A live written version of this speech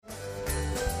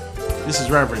This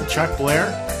is Reverend Chuck Blair.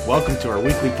 Welcome to our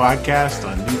weekly podcast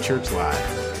on New Church Live.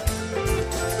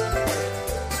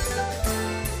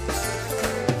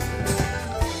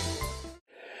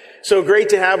 So great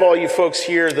to have all you folks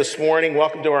here this morning.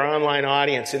 Welcome to our online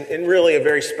audience and really a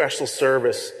very special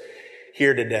service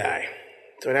here today.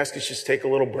 So I'd ask you to just take a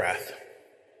little breath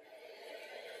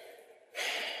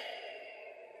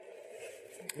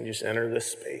and just enter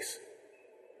this space.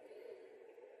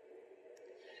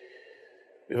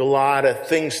 We have a lot of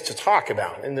things to talk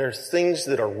about, and there's things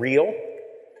that are real,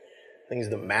 things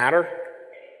that matter,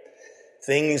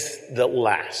 things that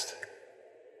last.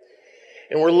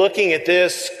 And we're looking at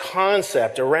this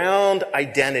concept around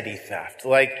identity theft.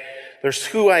 Like, there's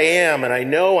who I am, and I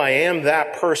know I am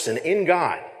that person in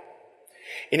God.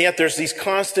 And yet there's these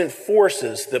constant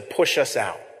forces that push us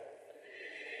out.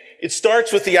 It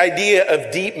starts with the idea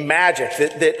of deep magic,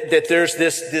 that there's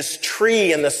this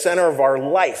tree in the center of our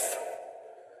life.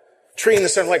 Tree in the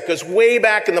center of life goes way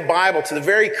back in the Bible to the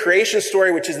very creation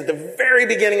story, which is at the very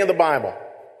beginning of the Bible,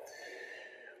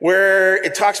 where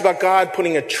it talks about God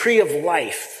putting a tree of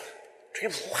life,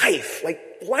 like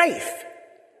life,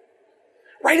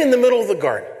 right in the middle of the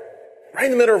garden, right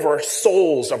in the middle of our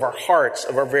souls, of our hearts,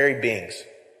 of our very beings.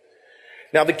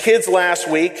 Now, the kids last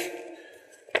week,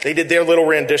 they did their little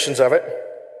renditions of it.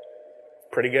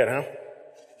 Pretty good, huh?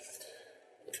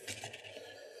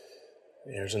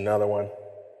 Here's another one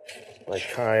by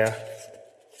Kaya.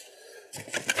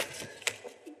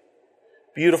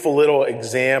 Beautiful little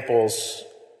examples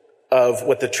of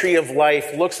what the tree of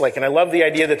life looks like. And I love the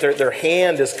idea that their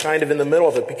hand is kind of in the middle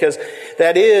of it, because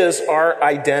that is our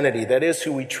identity. That is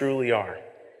who we truly are.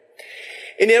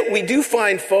 And yet we do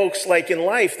find folks, like in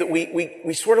life, that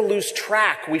we sort of lose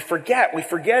track. We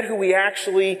forget who we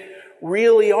actually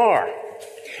really are.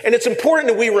 And it's important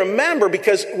that we remember,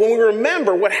 because when we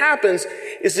remember, what happens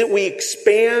is that we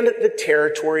expand the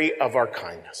territory of our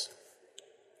kindness.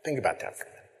 Think about that for a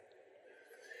minute.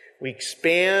 We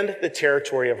expand the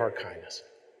territory of our kindness.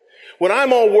 When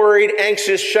I'm all worried,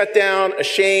 anxious, shut down,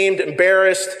 ashamed,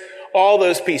 embarrassed, all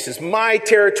those pieces, my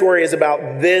territory is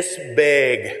about this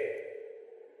big.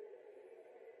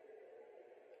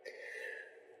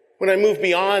 When I move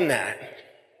beyond that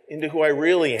into who I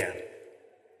really am,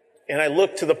 and I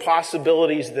look to the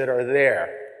possibilities that are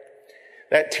there,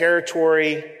 that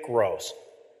territory grows.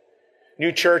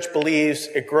 New Church believes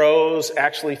it grows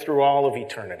actually through all of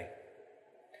eternity.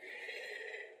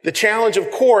 The challenge,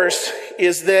 of course,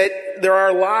 is that there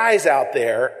are lies out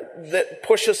there that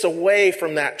push us away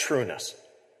from that trueness.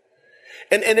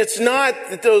 And it's not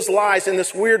that those lies, in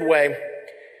this weird way,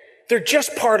 they're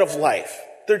just part of life.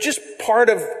 They're just part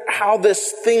of how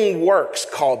this thing works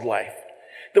called life.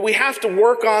 That we have to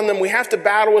work on them, we have to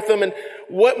battle with them, and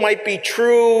what might be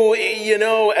true,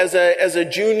 as a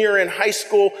junior in high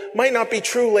school might not be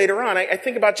true later on. I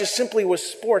think about just simply with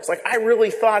sports. Like, I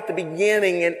really thought the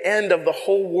beginning and end of the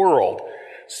whole world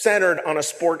centered on a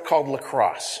sport called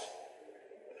lacrosse.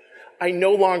 I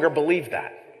no longer believe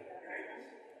that.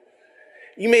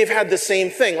 You may have had the same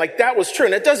thing. Like, that was true.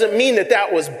 And it doesn't mean that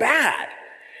that was bad.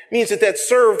 It means that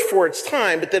served for its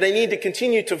time, but that I need to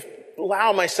continue to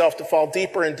allow myself to fall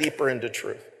deeper and deeper into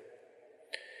truth.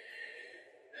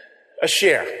 A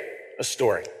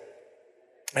story.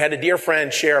 I had a dear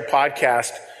friend share a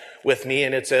podcast with me,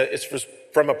 and it's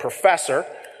from a professor,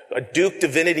 a Duke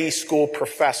Divinity School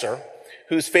professor,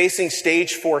 who's facing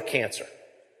stage 4 cancer.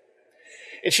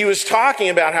 And she was talking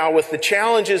about how, with the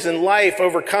challenges in life,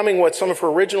 overcoming what some of her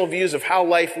original views of how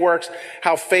life works,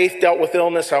 how faith dealt with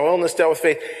illness, how illness dealt with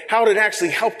faith, how it actually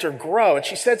helped her grow. And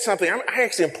she said something, I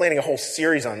actually am planning a whole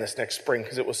series on this next spring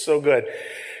because it was so good.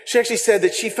 She actually said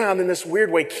that she found, in this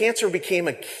weird way, cancer became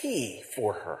a key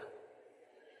for her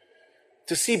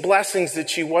to see blessings that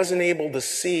she wasn't able to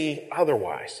see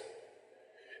otherwise,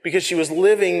 because she was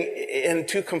living in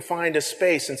too confined a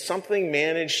space, and something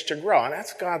managed to grow. And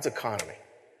that's God's economy.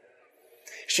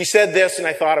 She said this, and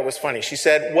I thought it was funny. She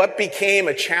said, what became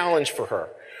a challenge for her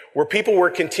were people were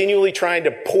continually trying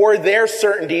to pour their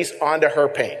certainties onto her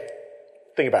pain.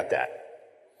 Think about that.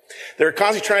 They were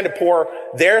constantly trying to pour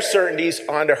their certainties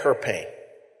onto her pain.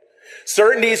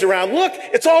 Certainties around, look,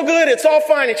 it's all good, it's all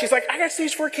fine. And she's like, I got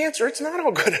stage 4 cancer. It's not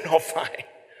all good and all fine.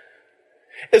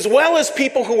 As well as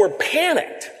people who were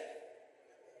panicked.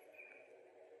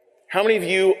 How many of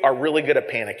you are really good at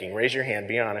panicking? Raise your hand,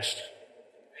 be honest.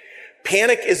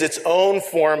 Panic is its own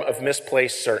form of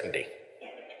misplaced certainty.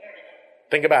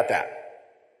 Think about that.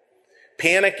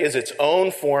 Panic is its own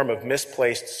form of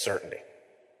misplaced certainty.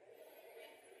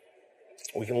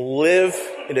 We can live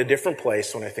in a different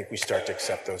place when I think we start to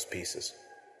accept those pieces.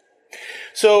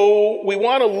 So we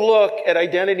want to look at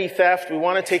identity theft. We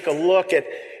want to take a look at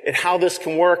how this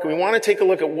can work. We want to take a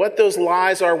look at what those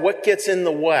lies are, what gets in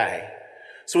the way,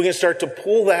 so we can start to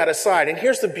pull that aside. And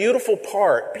here's the beautiful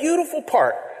part,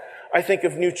 I think,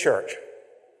 of New Church.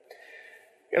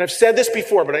 And I've said this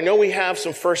before, but I know we have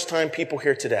some first-time people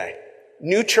here today.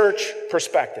 New Church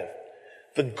perspective.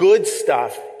 The good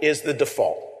stuff is the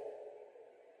default.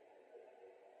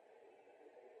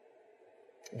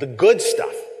 The good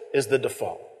stuff is the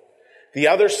default. The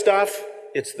other stuff,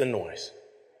 it's the noise.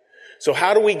 So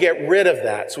how do we get rid of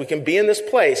that so we can be in this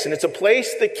place? And it's a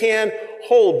place that can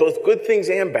hold both good things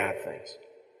and bad things.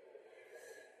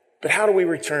 But how do we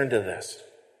return to this?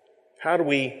 How do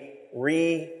we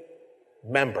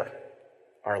remember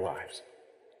our lives?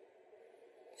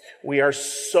 We are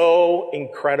so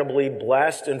incredibly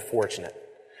blessed and fortunate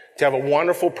to have a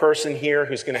wonderful person here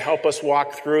who's going to help us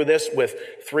walk through this with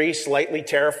 3 slightly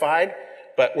terrified,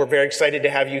 but we're very excited to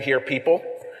have you here, people,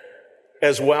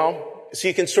 as well. So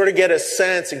you can sort of get a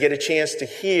sense and get a chance to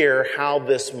hear how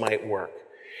this might work.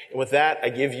 And with that, I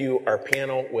give you our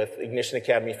panel with Ignition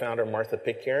Academy founder Martha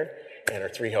Pitcairn and our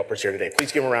 3 helpers here today.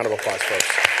 Please give them a round of applause,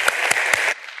 folks.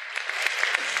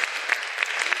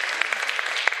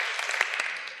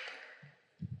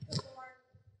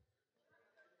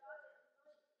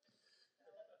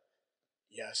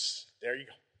 Yes, there you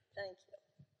go. Thank you.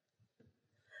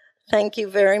 Thank you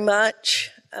very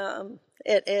much.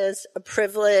 It is a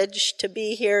privilege to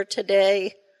be here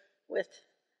today with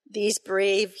these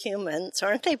brave humans.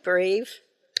 Aren't they brave?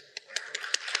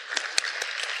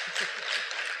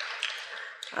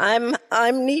 I'm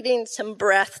needing some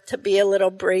breath to be a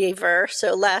little braver.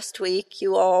 So last week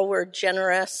you all were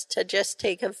generous to just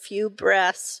take a few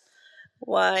breaths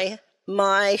while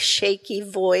my shaky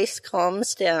voice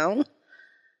calms down.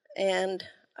 And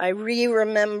I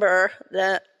remember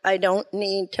that I don't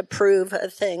need to prove a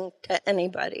thing to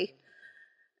anybody.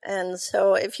 And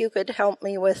so if you could help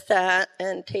me with that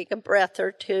and take a breath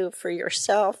or two for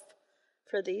yourself,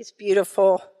 for these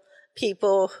beautiful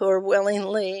people who are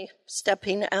willingly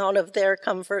stepping out of their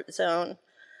comfort zone.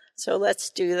 So let's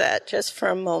do that just for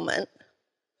a moment.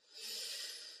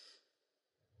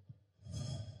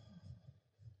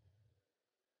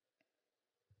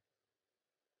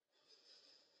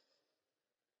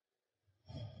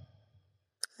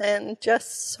 And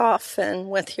just soften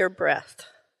with your breath.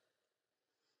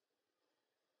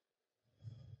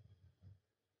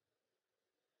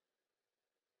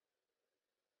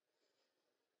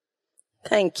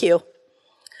 Thank you.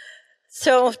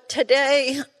 So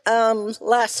today,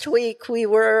 last week, we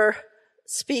were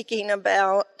speaking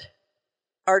about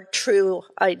our true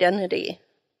identity,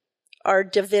 our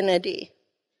divinity,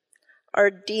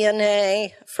 our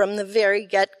DNA from the very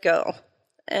get-go.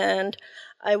 And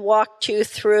I walked you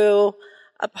through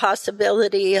a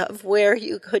possibility of where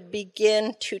you could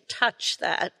begin to touch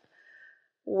that,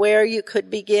 where you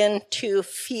could begin to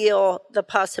feel the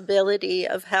possibility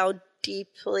of how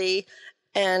deeply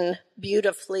and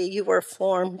beautifully you were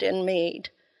formed and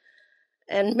made.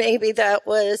 And maybe that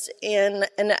was in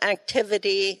an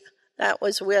activity that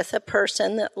was with a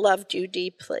person that loved you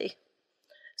deeply.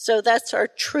 So that's our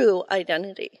true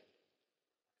identity.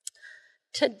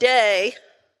 Today,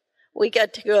 we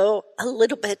get to go a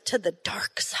little bit to the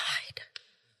dark side.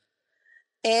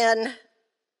 And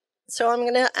so I'm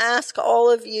going to ask all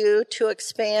of you to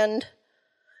expand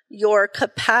your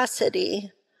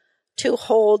capacity to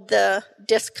hold the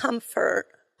discomfort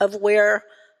of where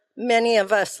many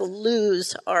of us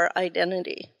lose our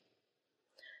identity.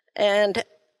 And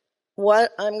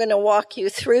what I'm going to walk you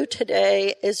through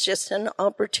today is just an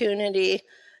opportunity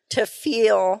to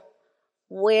feel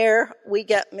where we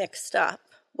get mixed up,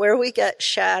 where we get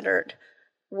shattered,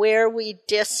 where we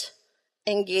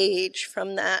disengage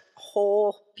from that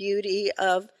whole beauty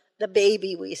of the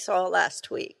baby we saw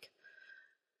last week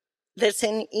that's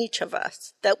in each of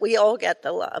us, that we all get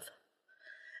the love.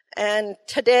 And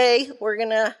today we're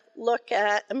going to look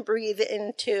at and breathe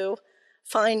into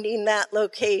finding that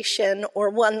location or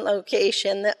one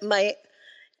location that might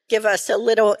give us a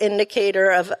little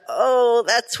indicator of, oh,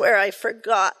 that's where I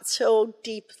forgot so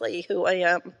deeply who I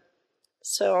am.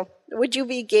 So would you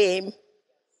be game?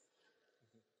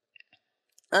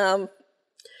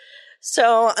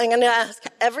 So I'm going to ask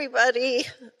everybody,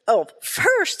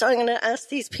 first I'm going to ask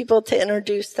these people to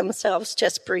introduce themselves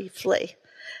just briefly.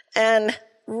 And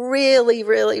really,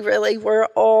 we're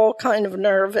all kind of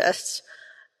nervous.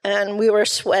 And we were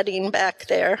sweating back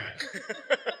there.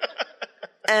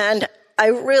 And I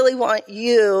really want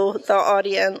you, the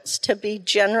audience, to be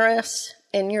generous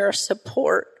in your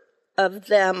support of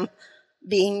them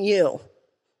being you.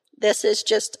 This is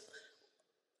just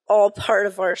all part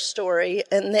of our story,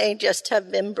 and they just have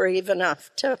been brave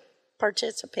enough to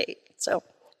participate. So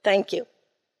thank you.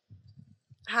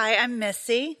 Hi, I'm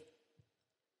Missy.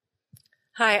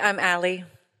 Hi, I'm Allie.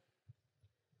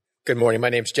 Good morning. My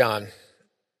name's John.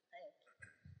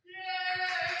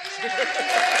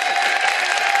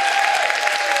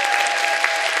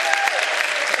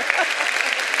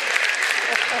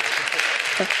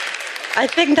 I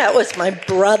think that was my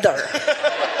brother.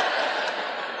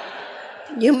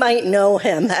 You might know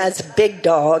him as Big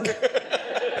Dog.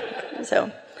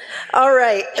 So, all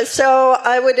right. So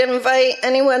I would invite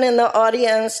anyone in the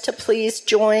audience to please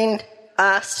join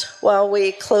us while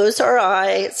we close our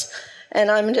eyes. And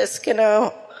I'm just going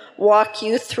to walk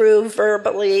you through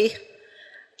verbally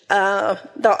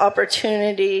the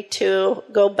opportunity to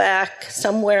go back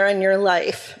somewhere in your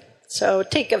life. So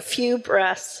take a few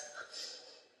breaths.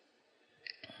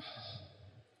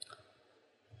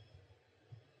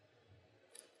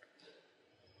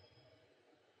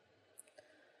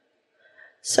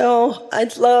 So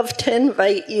I'd love to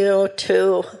invite you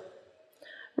to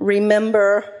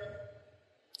remember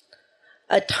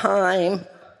a time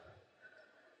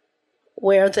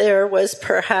where there was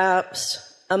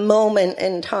perhaps a moment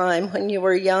in time when you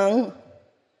were young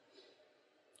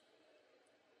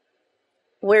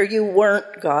where you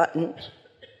weren't gotten,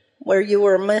 where you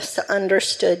were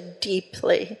misunderstood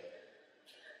deeply,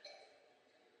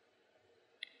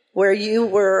 where you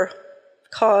were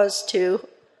caused to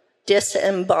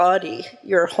disembody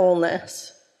your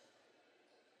wholeness.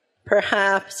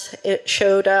 Perhaps it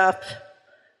showed up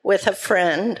with a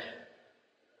friend.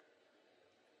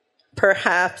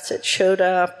 Perhaps it showed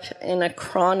up in a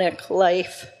chronic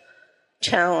life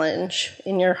challenge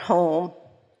in your home,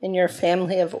 in your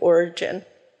family of origin.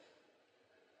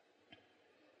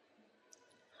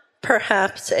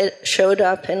 Perhaps it showed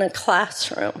up in a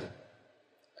classroom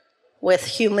with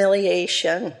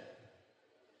humiliation,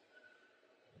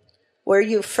 where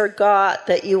you forgot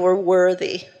that you were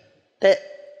worthy, that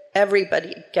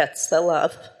everybody gets the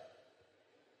love.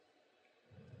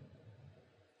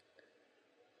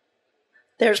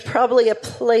 There's probably a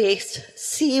place,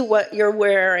 see what you're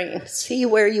wearing, see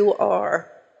where you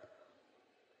are.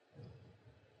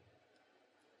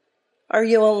 Are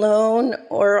you alone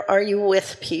or are you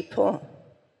with people?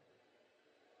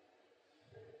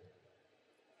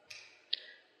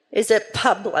 Is it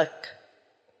public?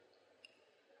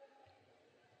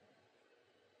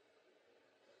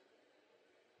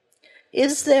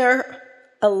 Is there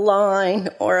a line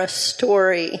or a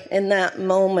story in that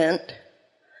moment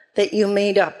that you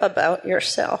made up about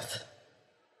yourself?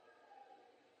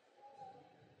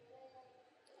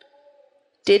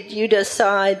 Did you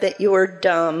decide that you were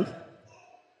dumb?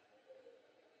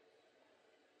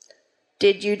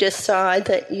 Did you decide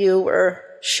that you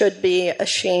should be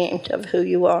ashamed of who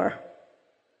you are?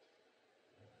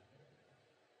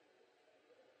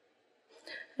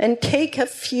 And take a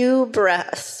few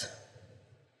breaths.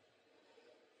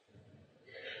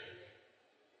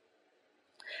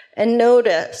 And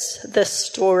notice the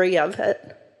story of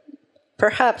it.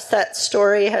 Perhaps that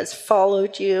story has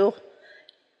followed you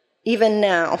even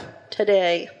now,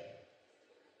 today,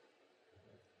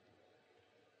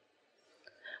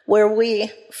 where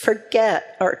we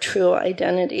forget our true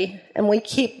identity and we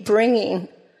keep bringing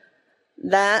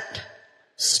that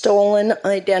stolen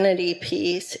identity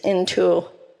piece into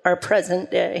our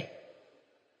present day.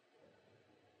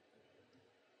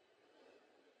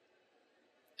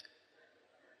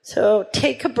 So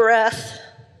take a breath,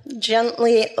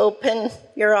 gently open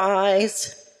your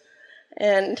eyes,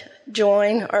 and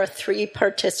join our 3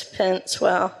 participants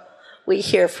while we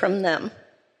hear from them.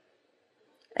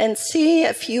 And see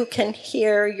if you can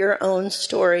hear your own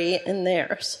story in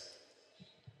theirs.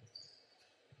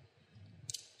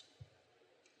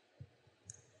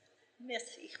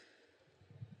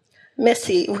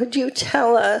 Missy, would you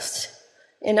tell us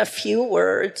in a few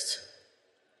words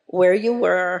where you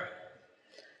were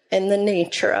and the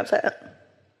nature of it?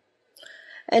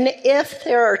 And if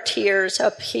there are tears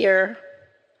up here,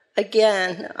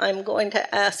 again, I'm going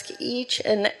to ask each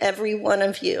and every one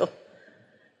of you,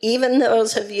 even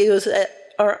those of you that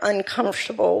are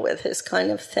uncomfortable with this kind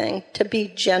of thing, to be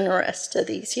generous to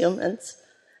these humans.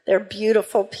 They're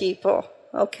beautiful people,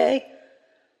 okay?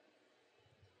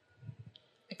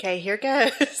 Okay, here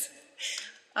goes.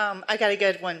 I got a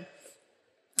good one.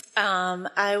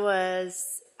 I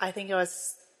think I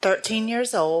was 13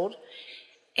 years old,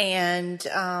 and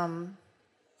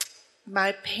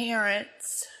my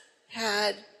parents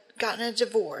had gotten a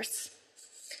divorce.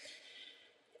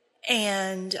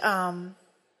 And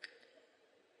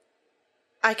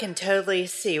I can totally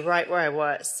see right where I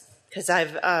was. because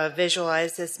I've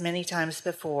visualized this many times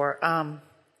before.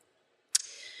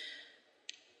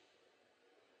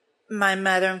 My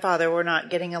mother and father were not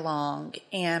getting along,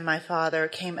 and my father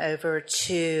came over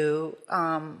to,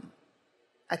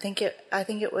 I think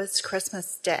it was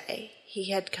Christmas Day.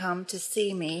 He had come to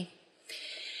see me,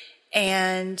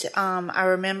 and I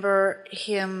remember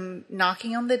him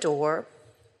knocking on the door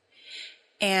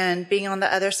and being on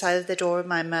the other side of the door with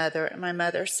my mother, and my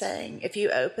mother saying, "If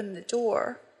you open the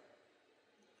door,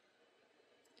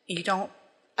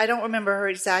 I don't remember her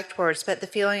exact words, but the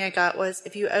feeling I got was,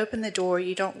 if you open the door,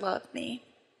 you don't love me."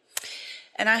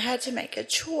 And I had to make a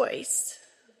choice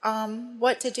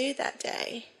what to do that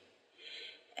day.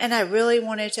 And I really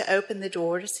wanted to open the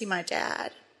door to see my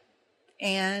dad.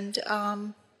 And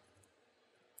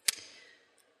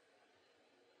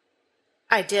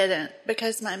I didn't,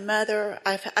 because my mother,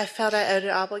 I felt I owed an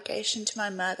obligation to my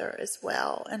mother as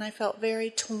well. And I felt very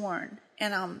torn.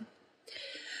 And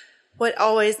what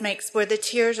always makes where the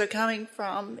tears are coming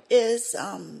from is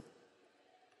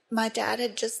my dad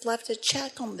had just left a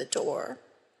check on the door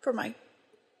for my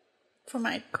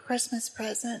Christmas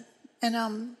present,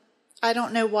 and I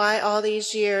don't know why all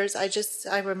these years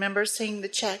I remember seeing the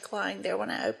check lying there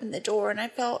when I opened the door, and I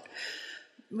felt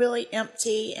really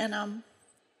empty and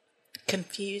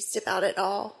confused about it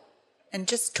all and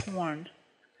just torn.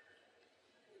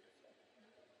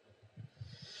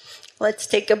 Let's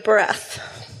take a breath.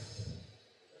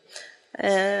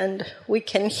 And we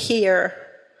can hear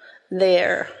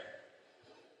there,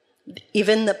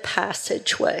 even the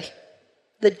passageway,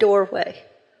 the doorway,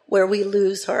 where we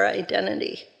lose our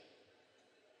identity,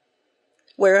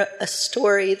 where a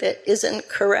story that isn't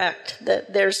correct,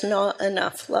 that there's not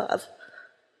enough love,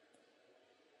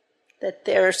 that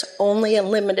there's only a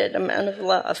limited amount of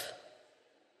love,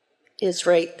 is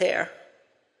right there.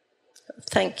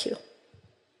 Thank you.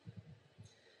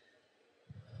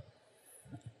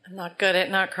 I'm not good at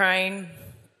not crying.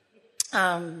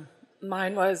 Mine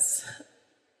was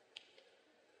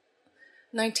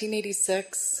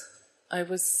 1986. I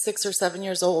was 6 or 7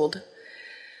 years old.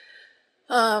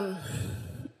 And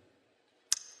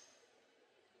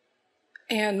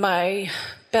my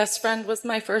best friend was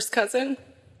my first cousin.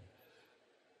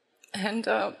 And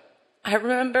I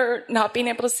remember not being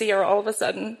able to see her all of a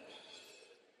sudden.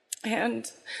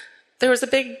 And there was a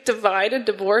big divide and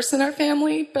divorce in our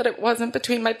family, but it wasn't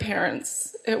between my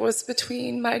parents. It was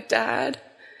between my dad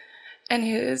and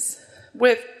his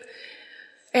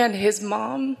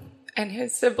mom and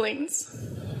his siblings.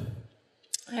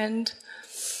 And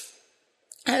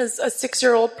as a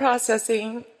 6-year-old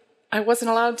processing, I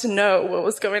wasn't allowed to know what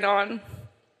was going on.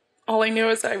 All I knew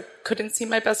is I couldn't see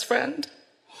my best friend.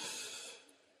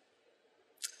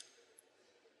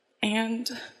 And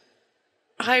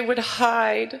I would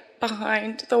hide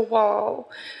behind the wall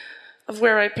of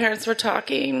where my parents were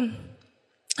talking,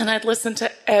 and I'd listen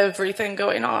to everything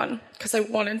going on because I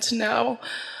wanted to know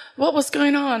what was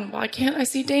going on. Why can't I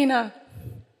see Dana?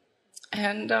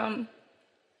 And I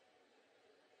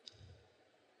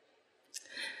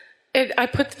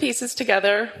put the pieces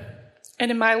together, and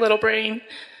in my little brain,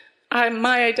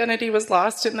 my identity was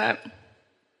lost in that.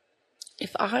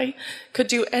 If I could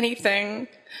do anything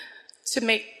to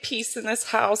make peace in this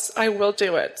house, I will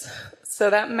do it. So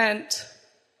that meant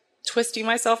twisting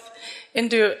myself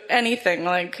into anything,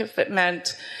 like if it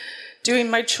meant doing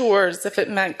my chores, if it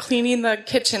meant cleaning the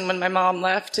kitchen when my mom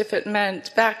left, if it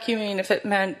meant vacuuming, if it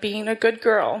meant being a good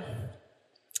girl.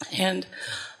 And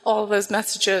all of those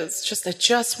messages,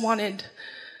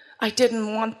 I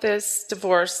didn't want this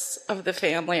divorce of the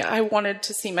family. I wanted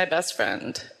to see my best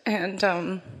friend.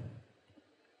 And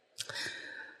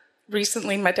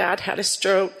recently, my dad had a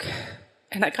stroke,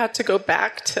 and I got to go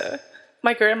back to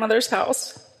my grandmother's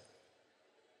house.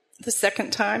 The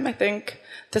second time, I think,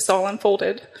 this all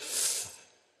unfolded.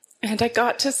 And I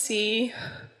got to see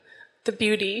the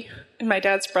beauty in my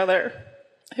dad's brother,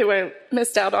 who I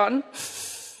missed out on.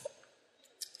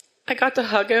 I got to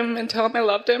hug him and tell him I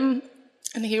loved him,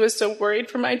 and he was so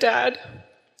worried for my dad.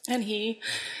 And he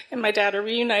and my dad are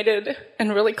reunited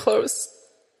and really close.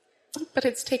 But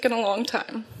it's taken a long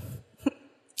time.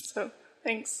 So,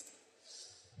 thanks.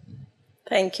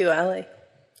 Thank you, Allie.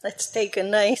 Let's take a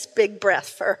nice big breath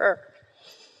for her.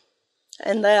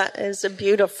 And that is a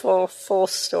beautiful, full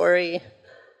story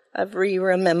of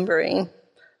remembering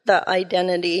the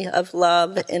identity of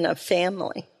love in a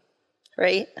family,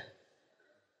 right?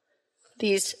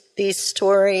 These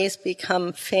stories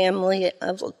become family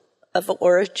of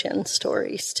origin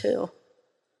stories too,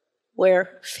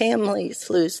 where families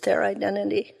lose their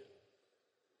identity.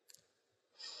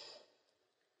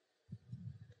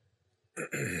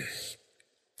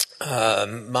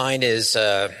 Mine is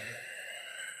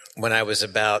when I was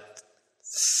about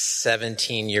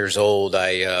 17 years old.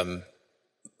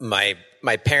 My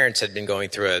parents had been going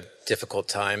through a difficult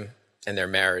time in their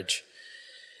marriage,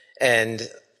 and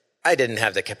I didn't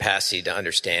have the capacity to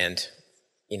understand,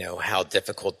 how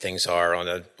difficult things are on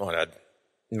a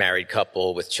married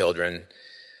couple with children.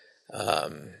 I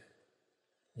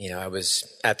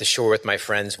was at the shore with my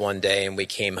friends one day, and we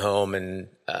came home, and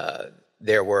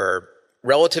there were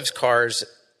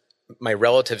my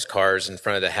relatives' cars in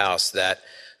front of the house that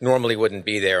normally wouldn't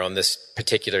be there on this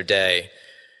particular day.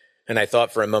 And I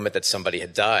thought for a moment that somebody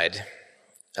had died.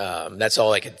 That's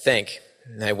all I could think.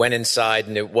 And I went inside,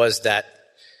 and it was that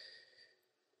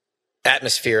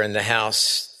atmosphere in the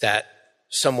house that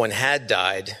someone had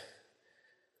died.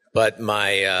 But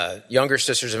my younger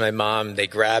sisters and my mom, they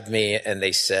grabbed me and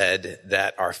they said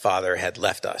that our father had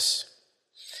left us.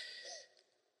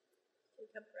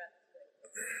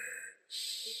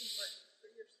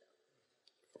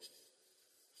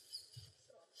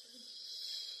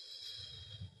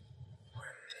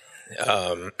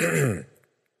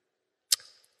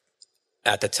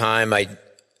 At the time, I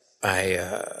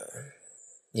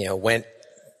went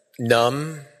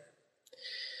numb,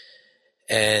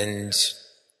 and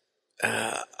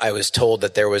I was told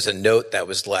that there was a note that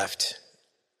was left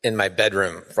in my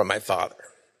bedroom from my father.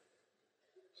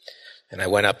 And I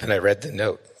went up and I read the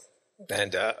note,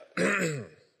 and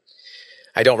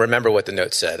I don't remember what the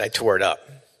note said. I tore it up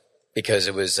because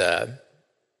it was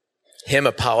him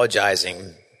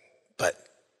apologizing, but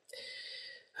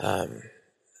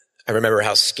I remember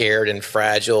how scared and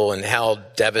fragile and how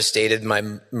devastated my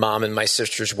mom and my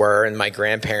sisters were, and my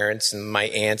grandparents and my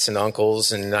aunts and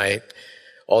uncles, and I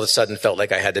all of a sudden felt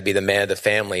like I had to be the man of the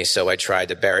family, so I tried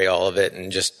to bury all of it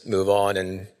and just move on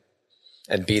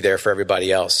and be there for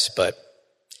everybody else, but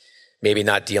maybe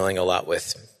not dealing a lot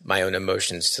with my own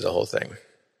emotions to the whole thing.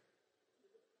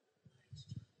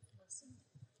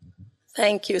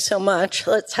 Thank you so much.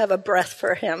 Let's have a breath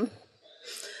for him.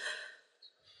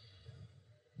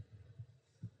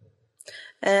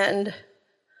 And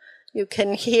you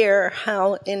can hear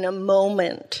how in a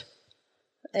moment,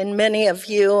 and many of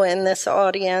you in this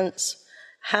audience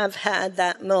have had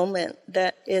that moment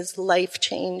that is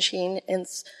life-changing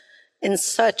in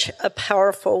such a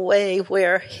powerful way,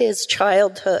 where his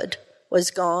childhood was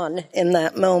gone in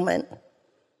that moment.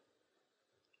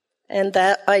 And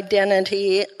that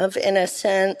identity of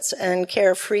innocence and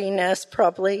carefreeness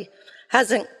probably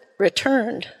hasn't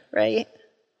returned, right?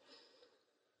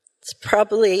 It's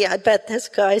probably, I bet this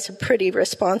guy's a pretty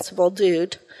responsible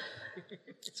dude.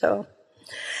 So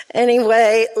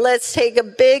anyway, let's take a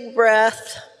big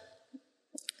breath.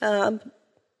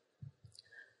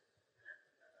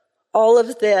 All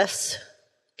of this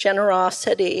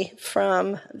generosity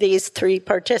from these three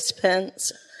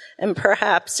participants, and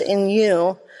perhaps in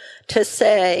you, to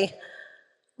say,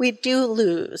 we do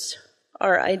lose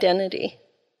our identity.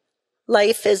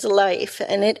 Life is life,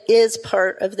 and it is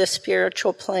part of the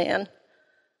spiritual plan.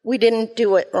 We didn't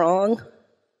do it wrong.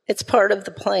 It's part of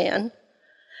the plan.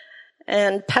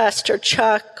 And Pastor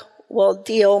Chuck will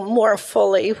deal more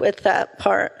fully with that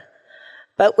part.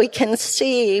 But we can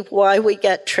see why we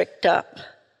get tricked up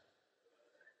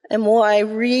and why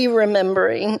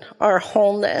re-remembering our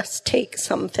wholeness takes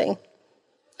something.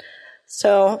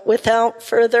 So without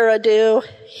further ado,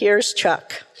 here's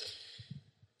Chuck.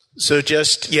 So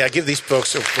give these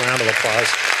folks a round of applause.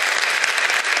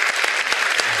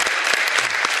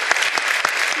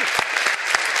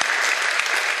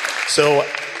 So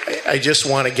I just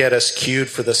want to get us cued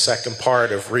for the second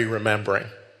part of re-remembering.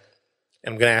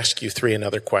 I'm going to ask you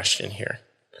another question here.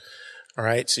 All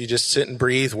right, so you just sit and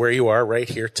breathe where you are right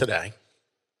here today.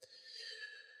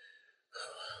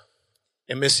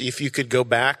 And Missy, if you could go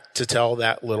back to tell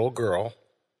that little girl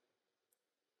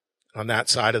on that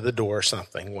side of the door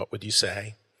something, what would you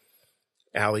say?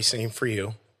 Allie, same for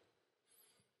you.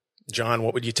 John,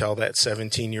 what would you tell that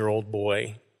 17-year-old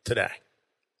boy today?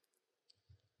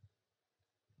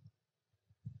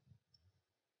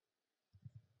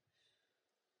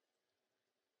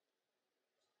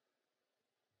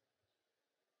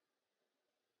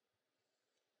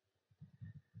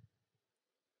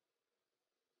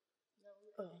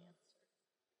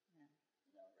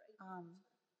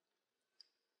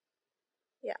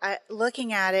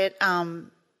 Looking at it,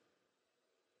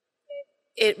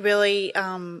 it really,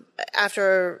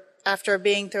 after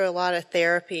being through a lot of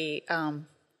therapy,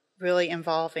 really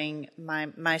involving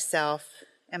myself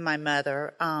and my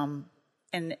mother,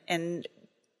 and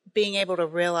being able to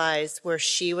realize where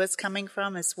she was coming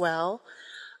from as well,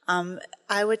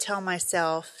 I would tell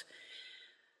myself,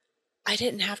 I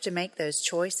didn't have to make those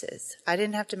choices. I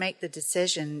didn't have to make the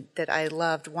decision that I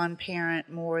loved one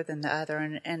parent more than the other,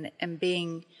 and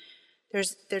being there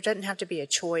doesn't have to be a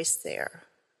choice there.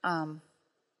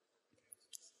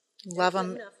 Love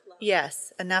them,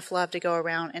 yes, enough love to go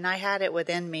around, and I had it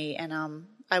within me, and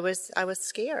I was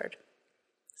scared.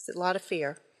 It's a lot of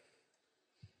fear.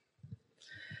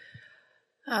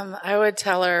 I would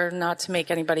tell her not to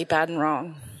make anybody bad and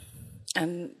wrong,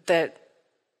 and that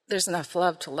there's enough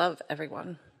love to love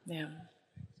everyone. Yeah.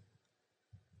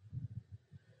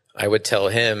 I would tell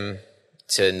him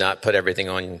to not put everything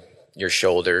on your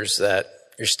shoulders, that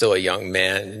you're still a young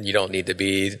man. You don't need to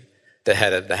be the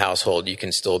head of the household. You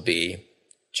can still be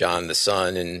John the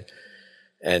son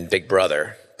and big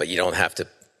brother, but you don't have to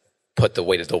put the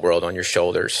weight of the world on your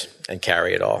shoulders and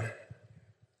carry it all.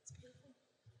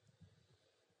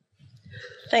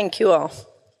 Thank you all.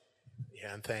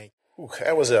 Yeah, and thank you.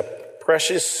 That was a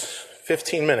precious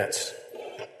 15 minutes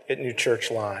at New Church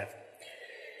Live.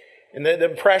 And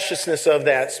the preciousness of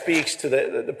that speaks to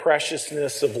the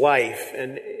preciousness of life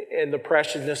and the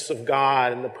preciousness of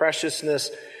God and the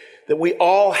preciousness that we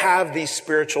all have these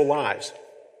spiritual lives.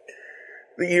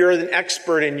 That you're an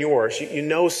expert in yours. You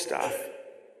know stuff.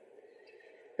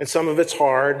 And some of it's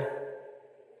hard.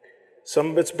 Some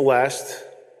of it's blessed.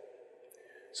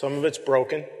 Some of it's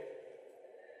broken.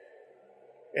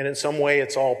 And in some way,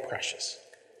 it's all precious.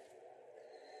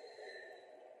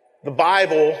 The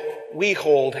Bible, we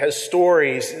hold, has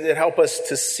stories that help us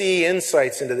to see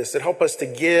insights into this, that help us to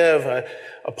give a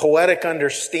poetic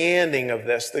understanding of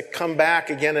this, that come back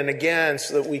again and again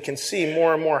so that we can see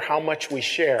more and more how much we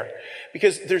share.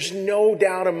 Because there's no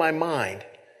doubt in my mind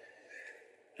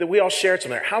that we all shared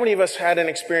something. How many of us had an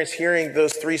experience hearing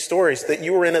those three stories that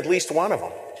you were in at least one of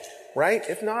them, right?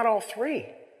 If not all three.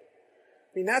 I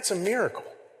mean, that's a miracle.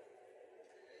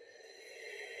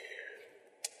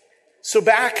 So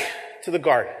back to the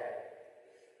Garden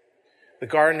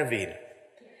of Eden.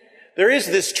 There is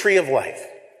this tree of life,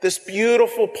 this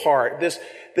beautiful part, this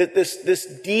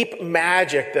deep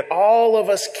magic that all of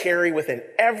us carry within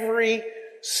every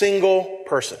single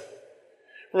person.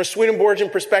 From a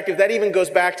Swedenborgian perspective, that even goes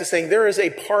back to saying there is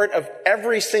a part of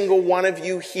every single one of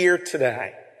you here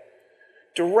today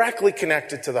directly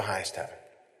connected to the highest heaven.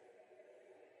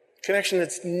 Connection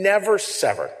that's never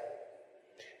severed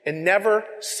and never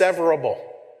severable.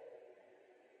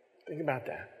 Think about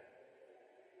that.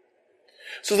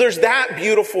 So there's that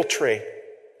beautiful tree.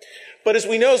 But as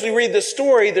we know, as we read the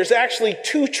story, there's actually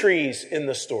two trees in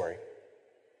the story.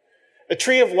 A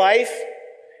tree of life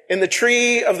and the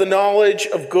tree of the knowledge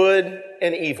of good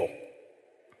and evil.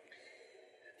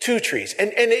 Two trees.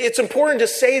 And it's important to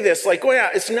say this, like, oh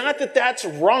yeah, it's not that that's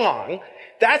wrong.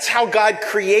 That's how God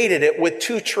created it, with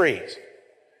two trees.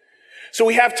 So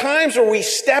we have times where we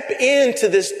step into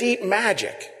this deep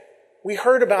magic. We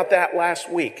heard about that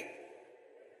last week.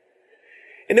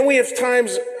 And then we have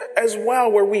times as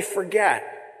well where we forget.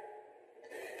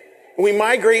 We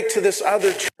migrate to this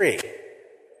other tree.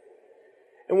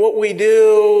 And what we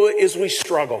do is we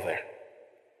struggle there.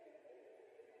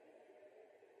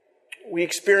 We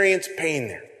experience pain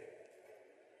there.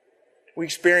 We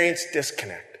experience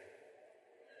disconnect.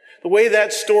 The way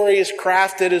that story is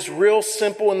crafted is real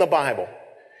simple in the Bible.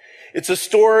 It's a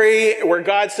story where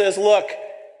God says, look,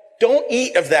 don't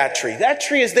eat of that tree. That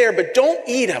tree is there, but don't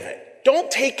eat of it. Don't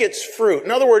take its fruit.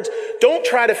 In other words, don't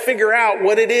try to figure out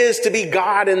what it is to be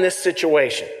God in this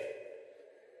situation.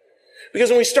 Because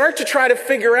when we start to try to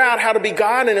figure out how to be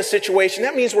God in a situation,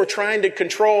 that means we're trying to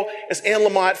control, as Anne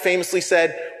Lamott famously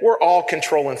said, we're all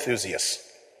control enthusiasts.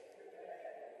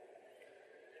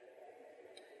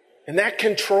 And that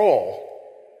control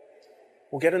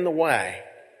will get in the way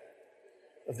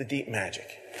of the deep magic.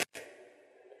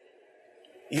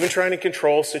 Even trying to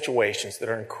control situations that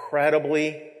are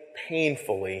incredibly,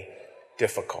 painfully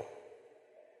difficult.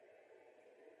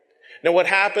 Now, what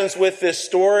happens with this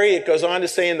story, it goes on to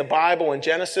say in the Bible, in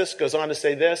Genesis, goes on to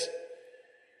say this.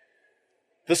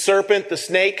 The serpent, the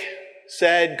snake,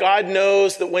 said, God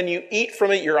knows that when you eat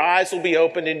from it, your eyes will be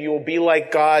opened and you will be like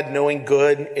God, knowing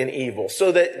good and evil.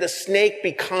 So that the snake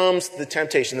becomes the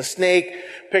temptation. The snake,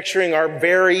 picturing our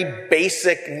very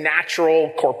basic,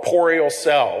 natural, corporeal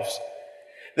selves,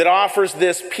 that offers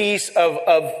this piece of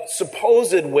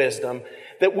supposed wisdom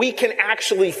that we can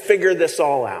actually figure this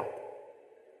all out.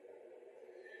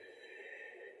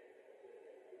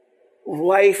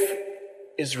 Life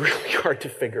is really hard to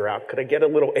figure out. Could I get a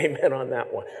little amen on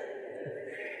that one?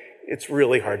 It's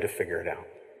really hard to figure it out.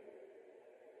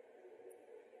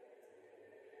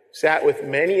 Sat with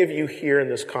many of you here in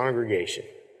this congregation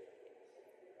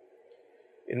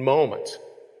in moments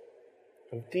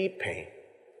of deep pain,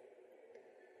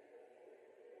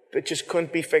 that just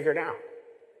couldn't be figured out.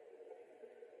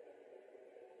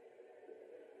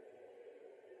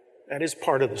 That is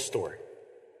part of the story.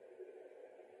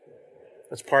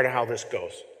 That's part of how this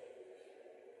goes.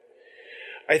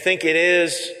 I think it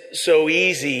is so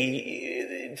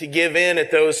easy to give in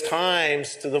at those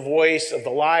times to the voice of the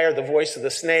liar, the voice of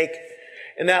the snake.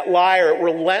 And that liar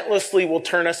relentlessly will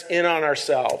turn us in on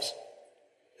ourselves.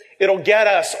 It'll get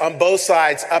us on both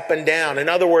sides, up and down. In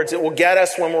other words, it will get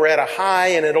us when we're at a high,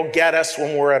 and it'll get us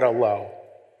when we're at a low.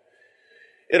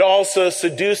 It also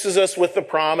seduces us with the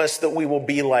promise that we will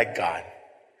be like God.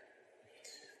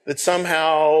 That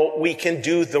somehow we can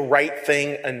do the right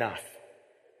thing enough.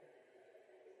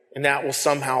 And that will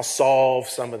somehow solve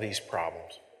some of these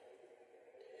problems.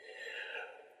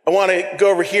 I want to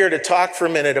go over here to talk for a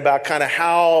minute about kind of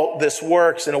how this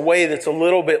works in a way that's a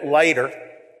little bit lighter.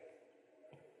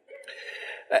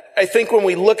 I think when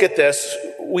we look at this,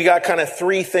 we got kind of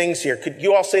three things here. Could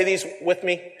you all say these with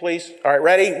me, please? All right,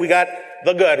 ready? We got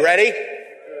the good. Ready?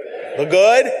 The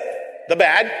good, the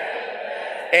bad,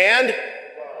 and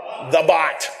the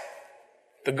bot.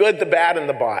 The good, the bad, and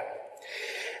the bot.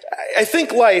 I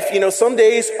think life, some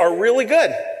days are really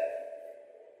good.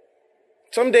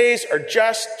 Some days are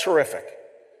just terrific.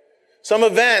 Some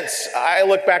events, I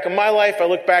look back in my life, I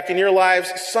look back in your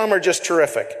lives, some are just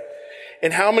terrific.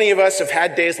 And how many of us have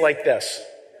had days like this?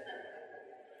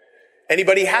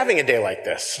 Anybody having a day like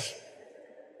this?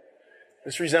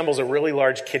 This resembles a really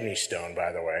large kidney stone,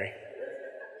 by the way.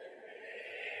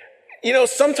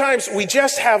 Sometimes we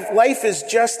just have, life is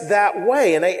just that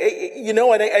way. And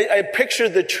I picture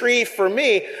the tree for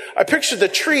me, I picture the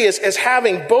tree as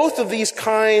having both of these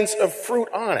kinds of fruit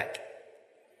on it.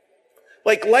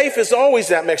 Like life is always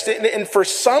that mixed. And for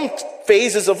some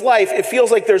phases of life, it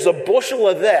feels like there's a bushel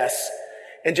of this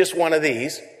and just one of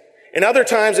these. And other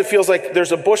times it feels like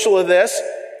there's a bushel of this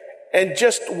and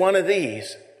just one of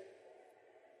these.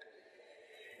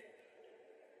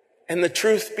 And the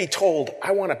truth be told,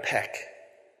 I want to pick.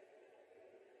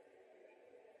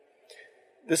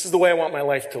 This is the way I want my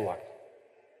life to look.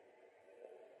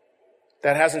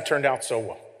 That hasn't turned out so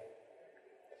well.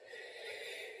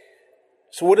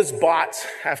 So what does bots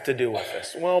have to do with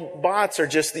this? Well, bots are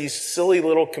just these silly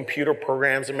little computer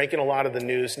programs. They're making a lot of the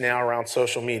news now around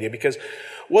social media, because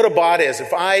what a bot is,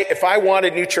 if I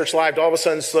wanted New Church Live to all of a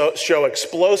sudden show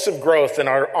explosive growth in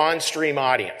our on-stream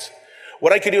audience,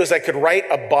 what I could do is I could write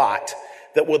a bot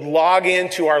that would log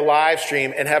into our live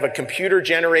stream and have a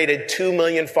computer-generated 2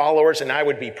 million followers, and I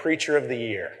would be Preacher of the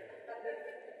Year.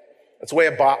 That's the way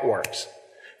a bot works.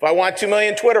 If I want 2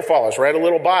 million Twitter followers, write a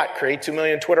little bot, create 2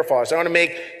 million Twitter followers. I want to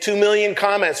make 2 million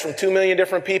comments from 2 million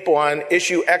different people on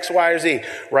issue X, Y, or Z.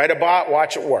 Write a bot,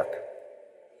 watch it work.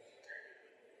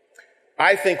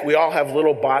 I think we all have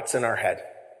little bots in our head.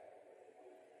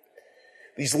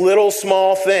 These little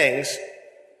small things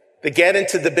that get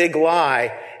into the big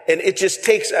lie, and it just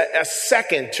takes a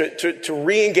second to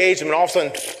re-engage them, and all of a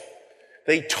sudden,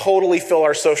 they totally fill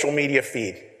our social media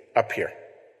feed up here.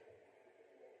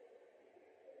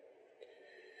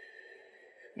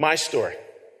 My story.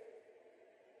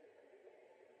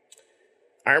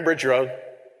 Iron Bridge Road,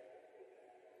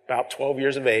 about 12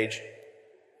 years of age.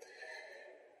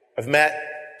 I've met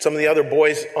some of the other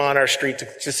boys on our street.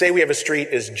 To say we have a street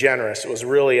is generous. It was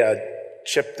really a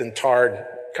chipped and tarred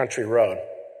country road.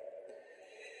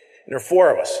 And there are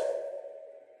 4 of us.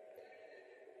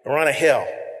 We're on a hill.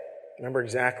 I remember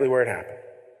exactly where it happened.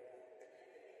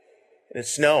 And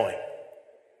it's snowing.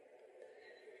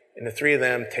 And the 3 of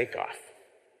them take off,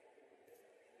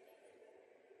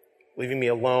 leaving me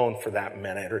alone for that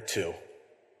minute or two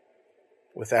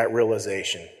with that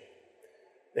realization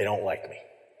they don't like me.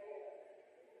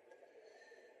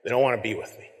 They don't want to be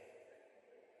with me.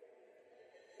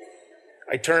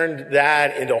 I turned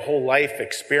that into a whole life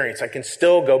experience. I can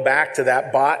still go back to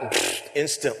that bot and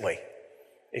instantly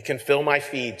it can fill my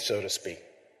feed, so to speak.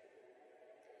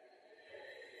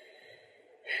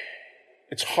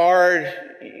 It's hard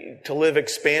to live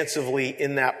expansively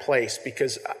in that place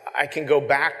because I can go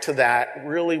back to that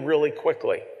really, really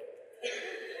quickly.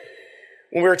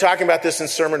 When we were talking about this in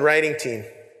sermon writing team,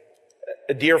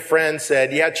 a dear friend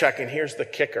said, "Yeah, Chuck, and here's the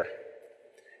kicker.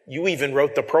 You even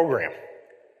wrote the program."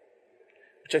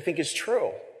 Which I think is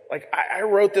true. Like, I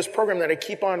wrote this program that I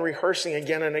keep on rehearsing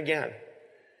again and again.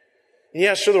 And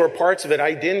yeah, sure, there were parts of it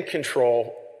I didn't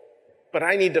control, but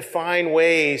I need to find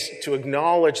ways to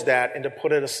acknowledge that and to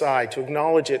put it aside, to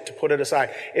acknowledge it, to put it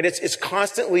aside. And it's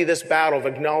constantly this battle of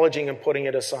acknowledging and putting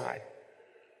it aside.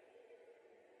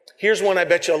 Here's one I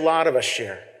bet you a lot of us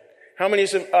share. How many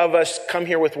of us come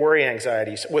here with worry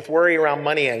anxieties, with worry around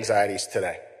money anxieties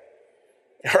today?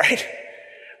 All right?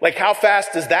 Like, how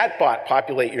fast does that bot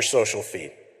populate your social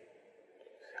feed?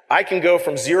 I can go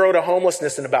from 0 to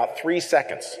homelessness in about 3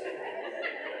 seconds.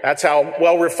 That's how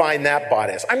well refined that bot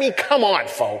is. I mean, come on,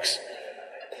 folks.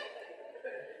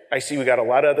 I see we got a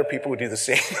lot of other people who do the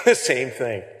same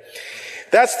thing.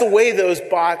 That's the way those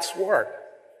bots work.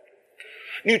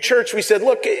 New Church, we said,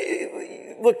 look,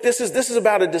 this is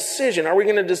about a decision. Are we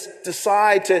going to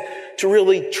decide to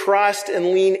really trust and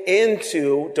lean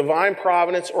into divine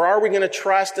providence, or are we going to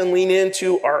trust and lean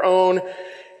into our own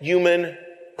human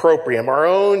proprium, our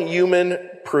own human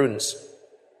prudence?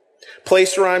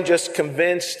 Place where I'm just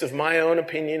convinced of my own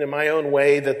opinion and my own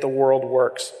way that the world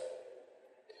works.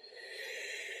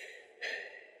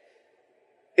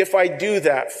 If I do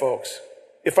that, folks,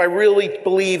 if I really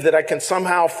believe that I can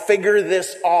somehow figure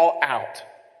this all out,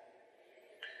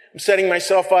 I'm setting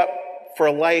myself up for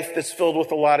a life that's filled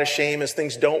with a lot of shame as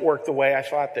things don't work the way I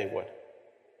thought they would.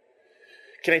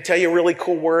 Can I tell you a really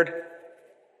cool word?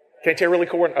 Can I tell you a really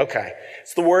cool word? Okay.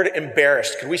 It's the word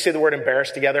embarrassed. Could we say the word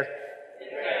embarrassed together?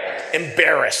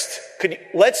 Embarrassed.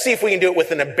 Let's see if we can do it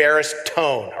with an embarrassed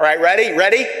tone. All right, ready?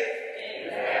 Ready?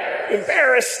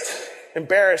 Embarrassed.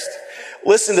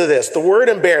 Listen to this. The word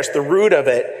embarrassed, the root of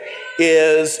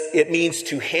it means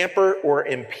to hamper or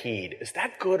impede. Is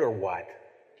that good or what?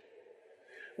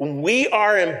 When we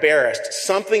are embarrassed,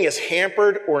 something is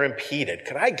hampered or impeded.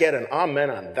 Could I get an amen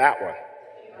on that one?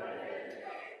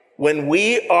 When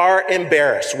we are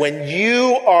embarrassed, when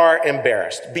you are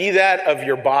embarrassed, be that of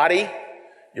your body,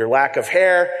 your lack of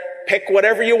hair, pick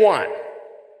whatever you want.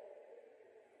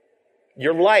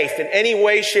 Your life in any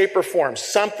way, shape, or form,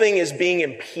 something is being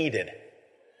impeded.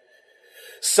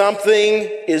 Something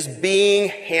is being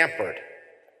hampered.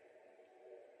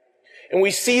 And we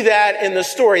see that in the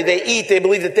story. They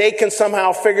believe that they can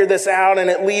somehow figure this out, and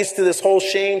it leads to this whole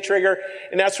shame trigger.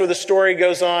 And that's where the story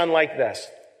goes on like this.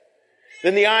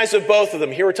 Then the eyes of both of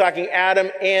them, here we're talking Adam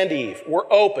and Eve,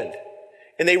 were opened,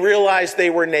 and they realized they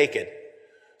were naked.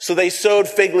 So they sewed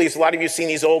fig leaves. A lot of you have seen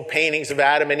these old paintings of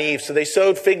Adam and Eve. So they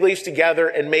sewed fig leaves together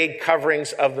and made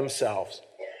coverings of themselves.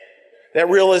 That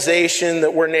realization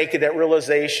that we're naked, that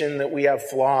realization that we have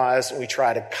flaws, and we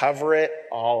try to cover it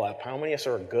all up. How many of us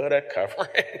are good at covering?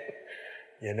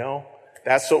 You know,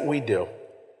 that's what we do.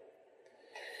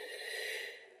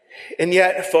 And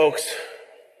yet, folks,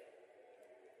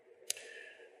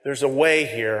 there's a way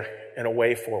here and a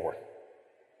way forward.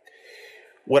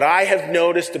 What I have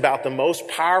noticed about the most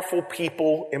powerful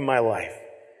people in my life,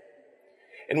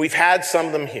 and we've had some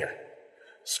of them here,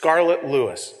 Scarlett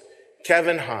Lewis,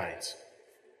 Kevin Hines,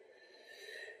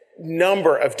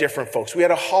 number of different folks. We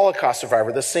had a Holocaust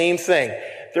survivor, the same thing.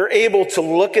 They're able to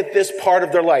look at this part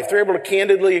of their life. They're able to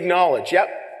candidly acknowledge, yep,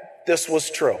 this was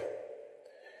true.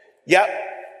 Yep,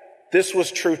 this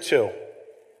was true too.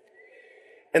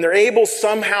 And they're able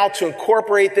somehow to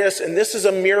incorporate this, and this is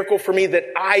a miracle for me that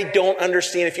I don't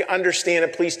understand. If you understand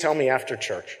it, please tell me after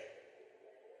church.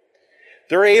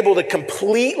 They're able to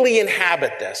completely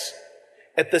inhabit this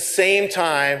at the same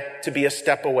time to be a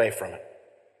step away from it.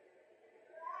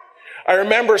 I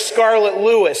remember Scarlett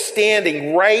Lewis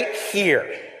standing right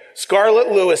here.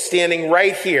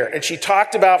 And she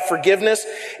talked about forgiveness,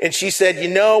 and she said, you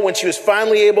know, when she was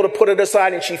finally able to put it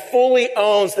aside, and she fully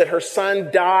owns that her son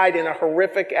died in a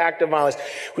horrific act of violence,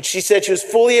 which she said she was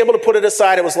fully able to put it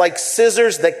aside. It was like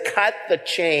scissors that cut the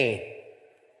chain.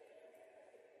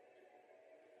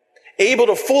 Able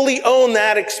to fully own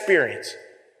that experience.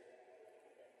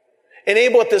 And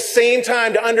able at the same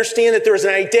time to understand that there is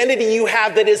an identity you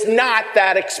have that is not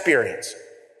that experience.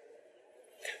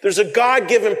 There's a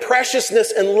God-given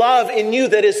preciousness and love in you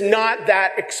that is not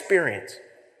that experience.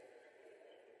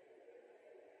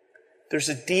 There's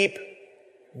a deep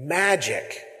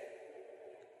magic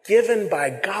given by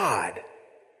God,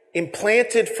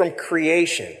 implanted from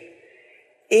creation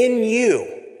in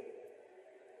you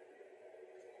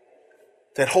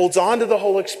that holds on to the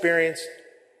whole experience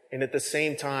and at the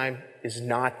same time is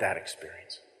not that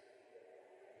experience.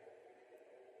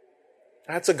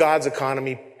 That's a God's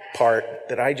economy part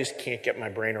that I just can't get my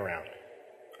brain around.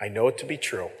 I know it to be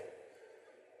true,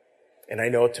 and I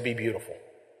know it to be beautiful.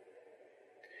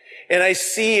 And I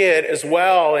see it as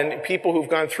well in people who've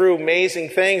gone through amazing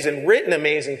things and written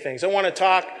amazing things. I want to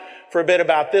talk for a bit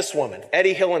about this woman,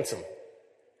 Etty Hillesum.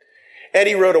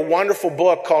 Etty wrote a wonderful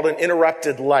book called An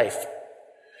Interrupted Life.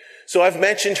 So I've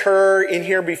mentioned her in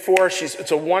here before.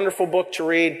 It's a wonderful book to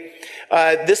read.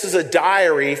 This is a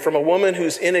diary from a woman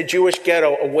who's in a Jewish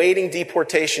ghetto awaiting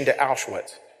deportation to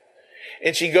Auschwitz.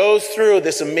 And she goes through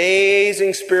this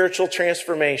amazing spiritual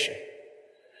transformation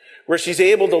where she's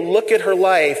able to look at her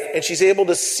life and she's able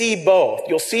to see both.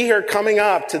 You'll see her coming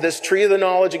up to this tree of the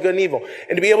knowledge of good and evil,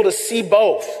 and to be able to see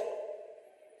both,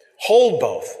 hold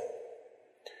both,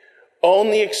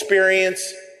 own the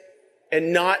experience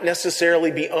and not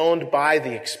necessarily be owned by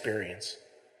the experience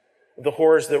of the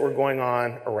horrors that were going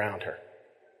on around her.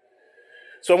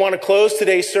 So I want to close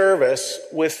today's service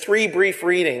with 3 brief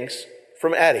readings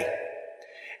from Eddie.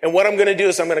 And what I'm going to do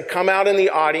is I'm going to come out in the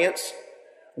audience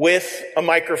with a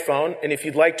microphone. And if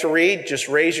you'd like to read, just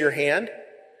raise your hand,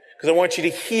 because I want you to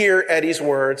hear Eddie's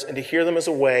words and to hear them as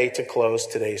a way to close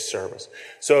today's service.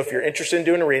 So if you're interested in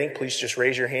doing a reading, please just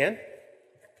raise your hand.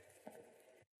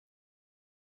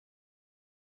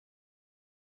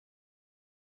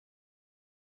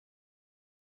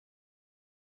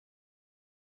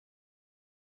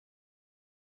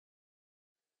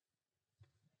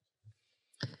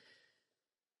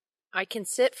 I can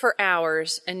sit for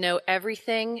hours and know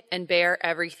everything and bear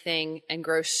everything and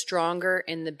grow stronger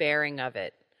in the bearing of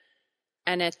it.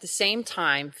 And at the same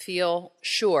time, feel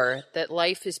sure that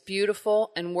life is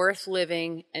beautiful and worth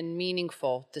living and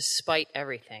meaningful despite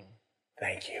everything.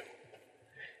 Thank you.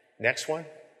 Next one.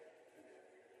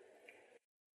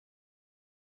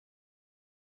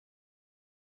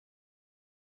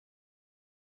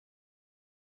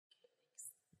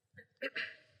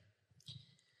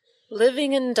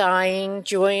 Living and dying,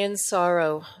 joy and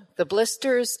sorrow, the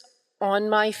blisters on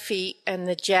my feet and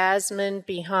the jasmine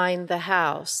behind the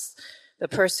house, the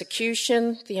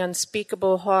persecution, the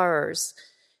unspeakable horrors.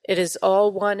 It is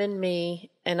all one in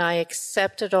me, and I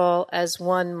accept it all as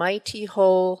one mighty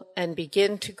whole and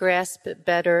begin to grasp it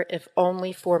better, if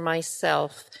only for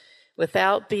myself,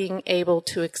 without being able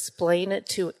to explain it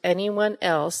to anyone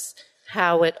else,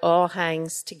 how it all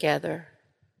hangs together.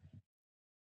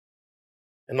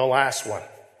 And the last one.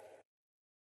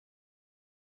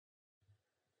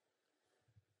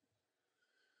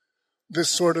 This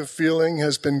sort of feeling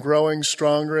has been growing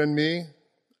stronger in me.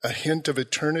 A hint of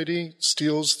eternity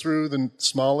steals through the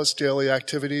smallest daily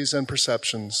activities and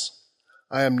perceptions.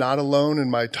 I am not alone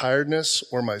in my tiredness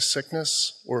or my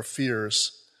sickness or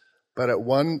fears, but at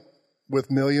one with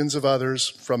millions of others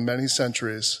from many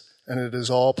centuries, and it is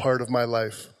all part of my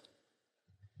life.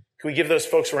 Can we give those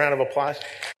folks a round of applause?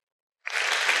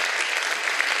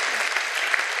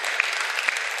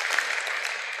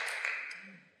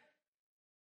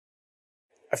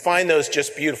 I find those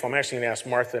just beautiful. I'm actually going to ask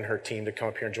Martha and her team to come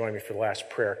up here and join me for the last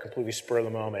prayer, completely spur of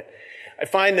the moment. I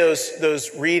find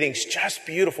those readings just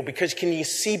beautiful because can you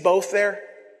see both there?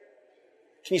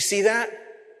 Can you see that?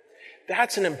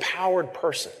 That's an empowered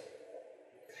person.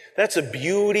 That's a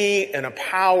beauty and a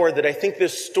power that I think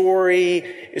this story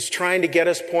is trying to get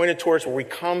us pointed towards, where we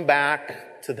come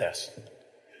back to this.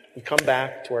 We come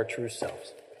back to our true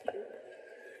selves.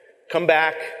 Come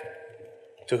back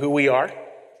to who we are.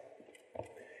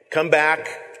 Come back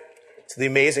to the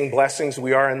amazing blessings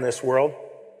we are in this world.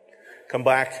 Come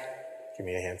back, give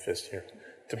me a hand fist here,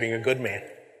 to being a good man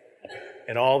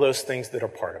and all those things that are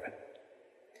part of it.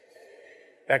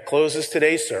 That closes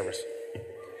today's service.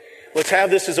 Let's have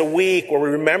this as a week where we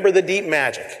remember the deep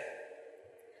magic.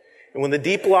 And when the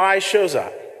deep lie shows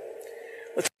up,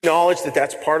 let's acknowledge that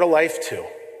that's part of life too.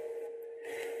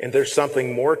 And there's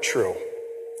something more true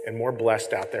and more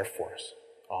blessed out there for us.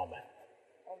 Amen.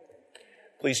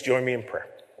 Please join me in prayer.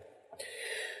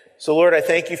 So, Lord, I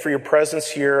thank you for your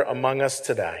presence here among us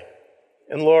today.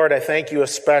 And Lord, I thank you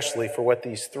especially for what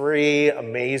these 3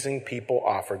 amazing people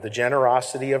offered: the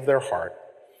generosity of their heart,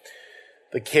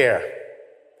 the care,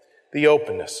 the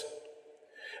openness.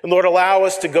 And Lord, allow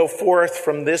us to go forth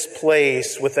from this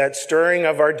place with that stirring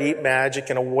of our deep magic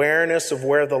and awareness of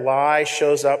where the lie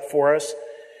shows up for us,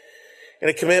 and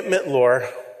a commitment, Lord,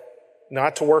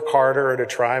 not to work harder or to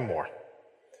try more,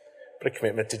 but a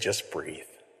commitment to just breathe.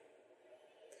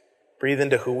 Breathe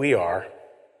into who we are,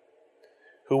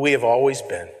 who we have always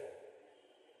been,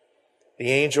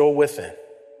 the angel within,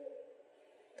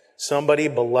 somebody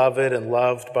beloved and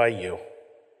loved by you,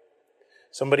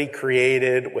 somebody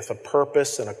created with a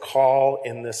purpose and a call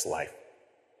in this life.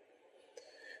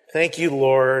 Thank you,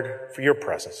 Lord, for your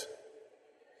presence.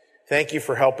 Thank you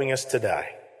for helping us today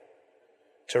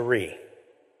to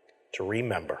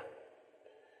remember.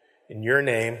 In your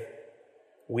name,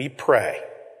 we pray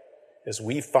as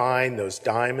we find those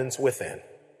diamonds within.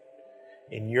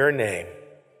 In your name,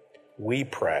 we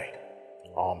pray.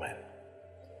 Amen.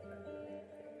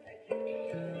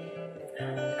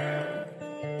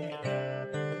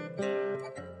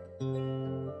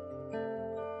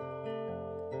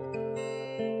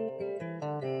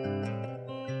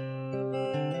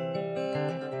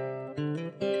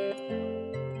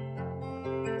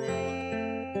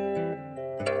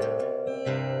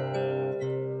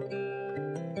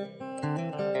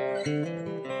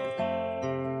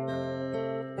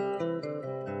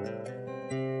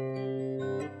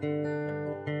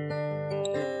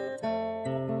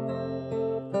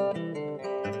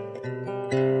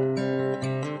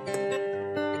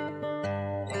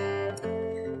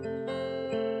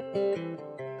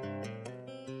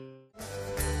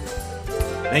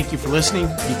 Thank you for listening.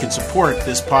 You can support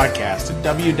this podcast at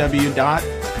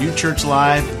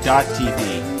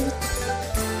www.newchurchlive.tv.